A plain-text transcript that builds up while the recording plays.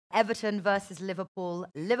Everton versus Liverpool.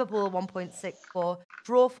 Liverpool 1.64,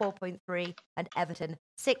 draw 4.3, and Everton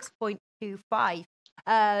 6.25.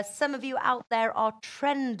 Some of you out there are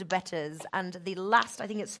trend betters, and the last, I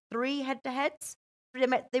think it's 3 head-to-heads.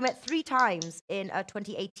 They met 3 times in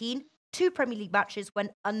 2018. 2 Premier League matches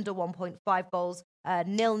went under 1.5 goals,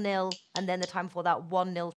 0-0, and then the time before that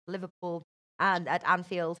 1-0 to Liverpool and at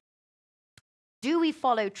Anfield. Do we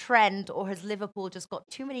follow trend, or has Liverpool just got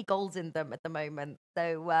too many goals in them at the moment?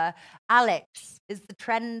 So, Alex, is the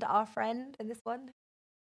trend our friend in this one?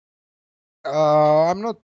 I'm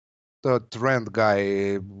not a trend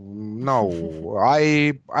guy. No,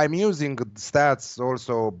 I'm using stats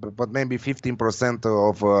also, but maybe 15%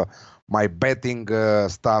 of my betting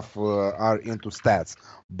stuff are into stats.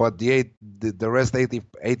 But the rest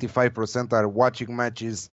 85% are watching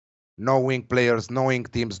matches, knowing players, knowing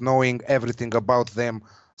teams, knowing everything about them,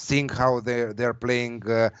 seeing how they're playing.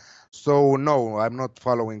 So no, I'm not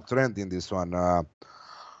following trend in this one.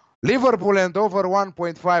 Liverpool and over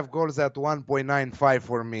 1.5 goals at 1.95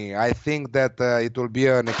 for me. I think that it will be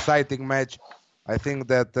an exciting match. I think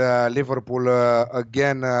that Liverpool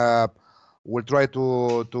again will try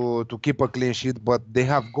to keep a clean sheet, but they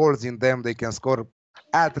have goals in them. They can score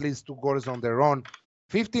at least 2 goals on their own.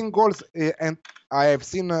 15 goals, and I have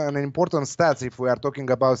seen an important stats if we are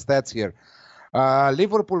talking about stats here.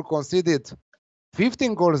 Liverpool conceded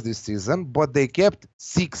 15 goals this season, but they kept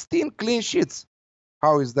 16 clean sheets.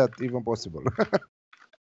 How is that even possible?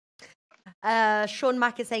 Sean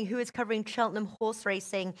Mack is saying, who is covering Cheltenham horse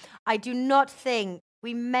racing? I do not think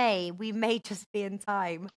we may just be in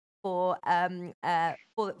time for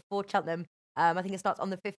Cheltenham. I think it starts on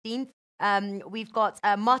the 15th. We've got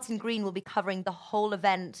Martin Green will be covering the whole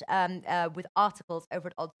event with articles over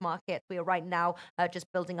at Odds Market. We are right now just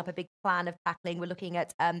building up a big plan of tackling. We're looking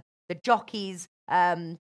at the jockeys,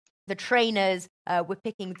 the trainers. We're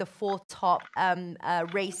picking the 4 top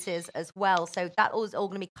races as well. So that is all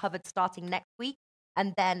going to be covered starting next week.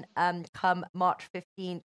 And then come March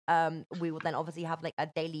 15th, we will then obviously have like a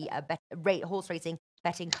daily horse racing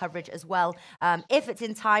betting coverage as well. If it's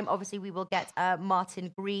in time, obviously we will get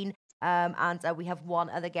Martin Green. And we have one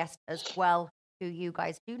other guest as well who you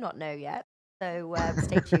guys do not know yet. So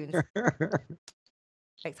stay tuned.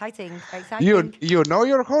 Exciting, exciting. You know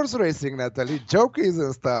your horse racing, Natalie, jockeys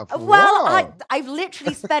and stuff. Well, wow. I've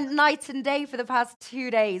literally spent night and day for the past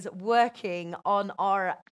 2 days working on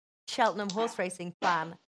our Cheltenham horse racing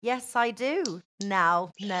plan. Yes, I do.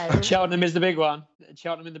 Now, no. Cheltenham is the big one.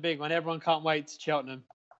 Cheltenham is the big one. Everyone can't wait to Cheltenham.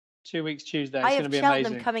 2 weeks Tuesday. It's going to be Cheltenham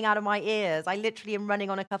amazing. Coming out of my ears. I literally am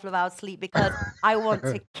running on a couple of hours sleep because I want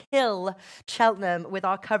to kill Cheltenham with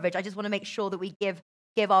our coverage. I just want to make sure that we give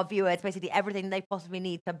our viewers basically everything they possibly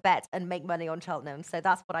need to bet and make money on Cheltenham. So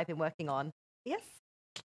that's what I've been working on. Yes.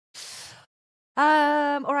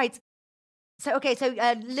 All right. So okay. So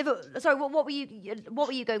Liverpool. Sorry. What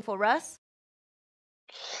were you going for, Russ?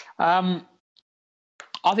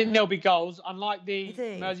 I think there'll be goals, unlike the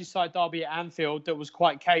Merseyside derby at Anfield that was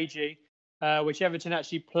quite cagey, which Everton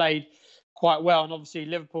actually played quite well. And obviously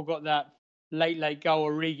Liverpool got that late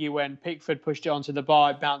goal, Origi, when Pickford pushed it onto the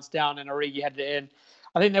bar, it bounced down and Origi headed it in.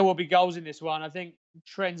 I think there will be goals in this one. I think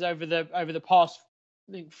trends over the past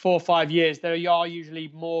 4 or 5 years, there are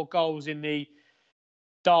usually more goals in the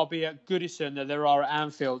derby at Goodison than there are at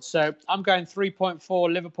Anfield. So I'm going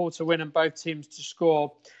 3.4, Liverpool to win and both teams to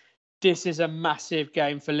score. This is a massive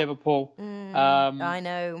game for Liverpool. I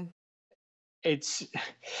know. It's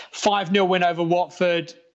 5-0 win over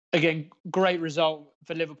Watford. Again, great result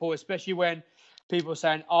for Liverpool, especially when people are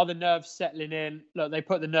saying, are the nerves settling in? Look, they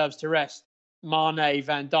put the nerves to rest. Mane,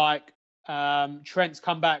 Van Dijk, Trent's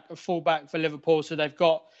come back, a fullback for Liverpool. So they've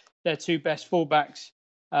got their 2 best fullbacks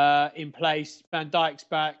in place. Van Dijk's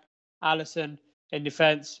back, Alisson in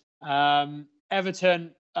defence.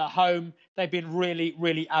 Everton at home, they've been really,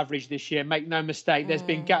 really average this year. Make no mistake. There's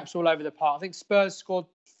been gaps all over the park. I think Spurs scored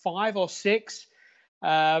 5 or 6.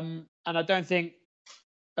 And I don't think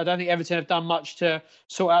Everton have done much to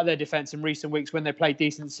sort out their defence in recent weeks when they play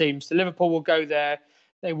decent teams. So Liverpool will go there.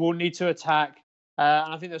 They will need to attack.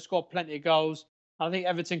 And I think they'll score plenty of goals. I think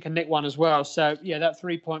Everton can nick one as well. So, yeah, that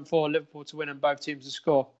 3.4, Liverpool to win and both teams to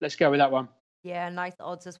score. Let's go with that one. Yeah, nice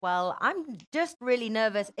odds as well. I'm just really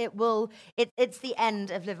nervous. It's the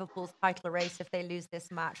end of Liverpool's title race. If they lose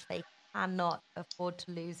this match, they cannot afford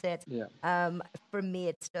to lose it. Yeah. For me,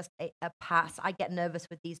 it's just a pass. I get nervous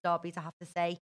with these derbies, I have to say.